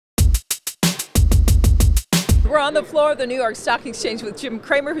We're on the floor of the New York Stock Exchange with Jim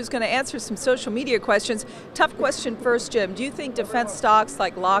Cramer, who's going to answer some social media questions. Tough question first, Jim. Do you think defense stocks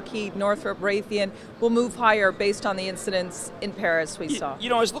like Lockheed, Northrop, Raytheon will move higher based on the incidents in Paris we saw? You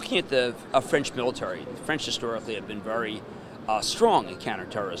know, I was looking at the French military. The French historically have been very strong in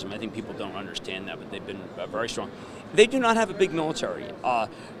counterterrorism. I think people don't understand that, but they've been very strong. They do not have a big military.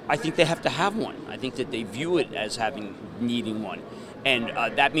 I think they have to have one. I think that they view it as needing one. And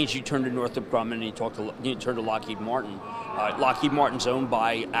that means you turn to Northrop Grumman and you turn to Lockheed Martin. Lockheed Martin's owned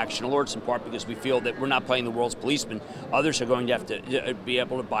by Action Alerts in part because we feel that we're not playing the world's policeman. Others are going to have to be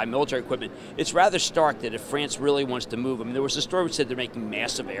able to buy military equipment. It's rather stark that if France really wants to move, I mean, there was a story which said they're making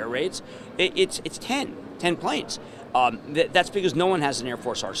massive air raids. It's 10 planes. That's because no one has an air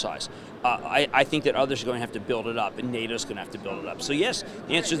force our size. I think that others are going to have to build it up, and NATO's going to have to build it up. So yes,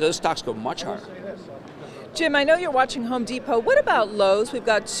 the answer is those stocks go much higher. Jim, I know you're watching Home Depot. What about Lowe's? We've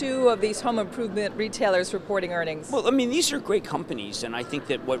got two of these home improvement retailers reporting earnings. Well, I mean, these are great companies, and I think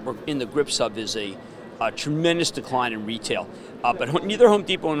that what we're in the grips of is a tremendous decline in retail. But neither Home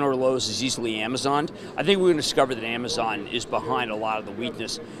Depot nor Lowe's is easily Amazoned. I think we're going to discover that Amazon is behind a lot of the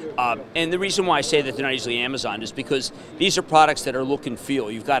weakness. And the reason why I say that they're not easily Amazoned is because these are products that are look and feel.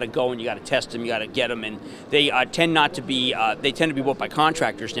 You've got to go and you got to test them, you got to get them, and they tend to be bought by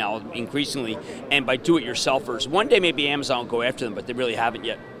contractors now increasingly, and by do-it-yourselfers. One day maybe Amazon will go after them, but they really haven't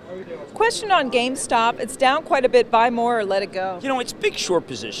yet. Question on GameStop. It's down quite a bit. Buy more or let it go? You know, it's a big short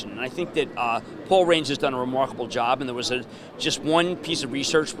position, and I think that Paul Raines has done a remarkable job, and there was just one piece of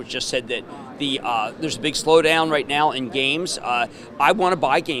research which just said that there's a big slowdown right now in games. I want to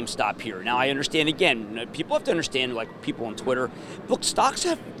buy GameStop here. Now, I understand, again, people have to understand, like people on Twitter, look,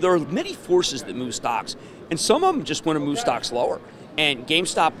 there are many forces that move stocks, and some of them just want to move stocks lower. And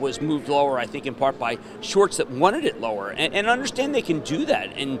GameStop was moved lower, I think, in part by shorts that wanted it lower. And understand they can do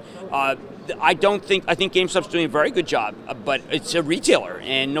that. And I think GameStop's doing a very good job, but it's a retailer,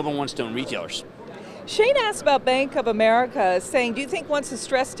 and no one wants to own retailers. Shane asked about Bank of America, saying, do you think once the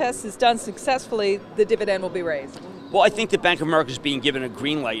stress test is done successfully, the dividend will be raised? Well, I think that Bank of America is being given a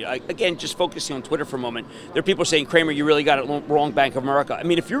green light. Again, just focusing on Twitter for a moment, there are people saying, Cramer, you really got it wrong, Bank of America. I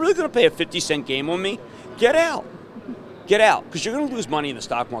mean, if you're really going to play a 50-cent game on me, get out. Get out, because you're going to lose money in the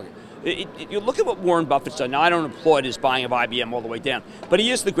stock market. You look at what Warren Buffett's done. Now, I don't applaud his buying of IBM all the way down, but he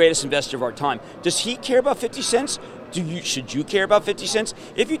is the greatest investor of our time. Does he care about 50 cents? Should you care about 50 cents?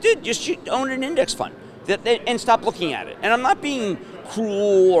 If you did, just own an index fund and stop looking at it. And I'm not being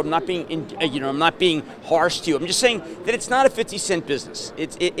cruel, or I'm not being harsh to you. I'm just saying that it's not a 50-cent business.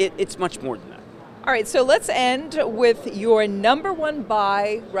 It's much more than that. All right, so let's end with your number one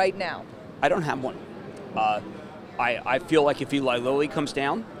buy right now. I don't have one. I feel like if Eli Lilly comes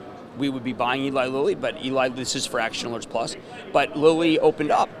down, we would be buying Eli Lilly, but this is for Action Alerts Plus. But Lilly opened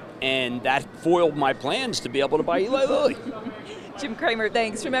up, and that foiled my plans to be able to buy Eli Lilly. Jim Cramer,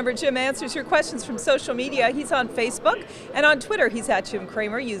 thanks. Remember, Jim answers your questions from social media. He's on Facebook, and on Twitter, he's at Jim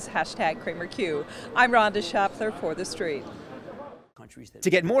Cramer. Use #CramerQ. I'm Rhonda Schaffler for The Street. To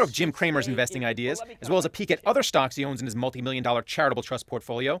get more of Jim Cramer's investing ideas, as well as a peek at other stocks he owns in his multi-million-dollar charitable trust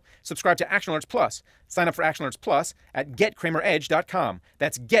portfolio, subscribe to Action Alerts Plus. Sign up for Action Alerts Plus at getcrameredge.com.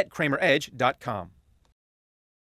 That's getcrameredge.com.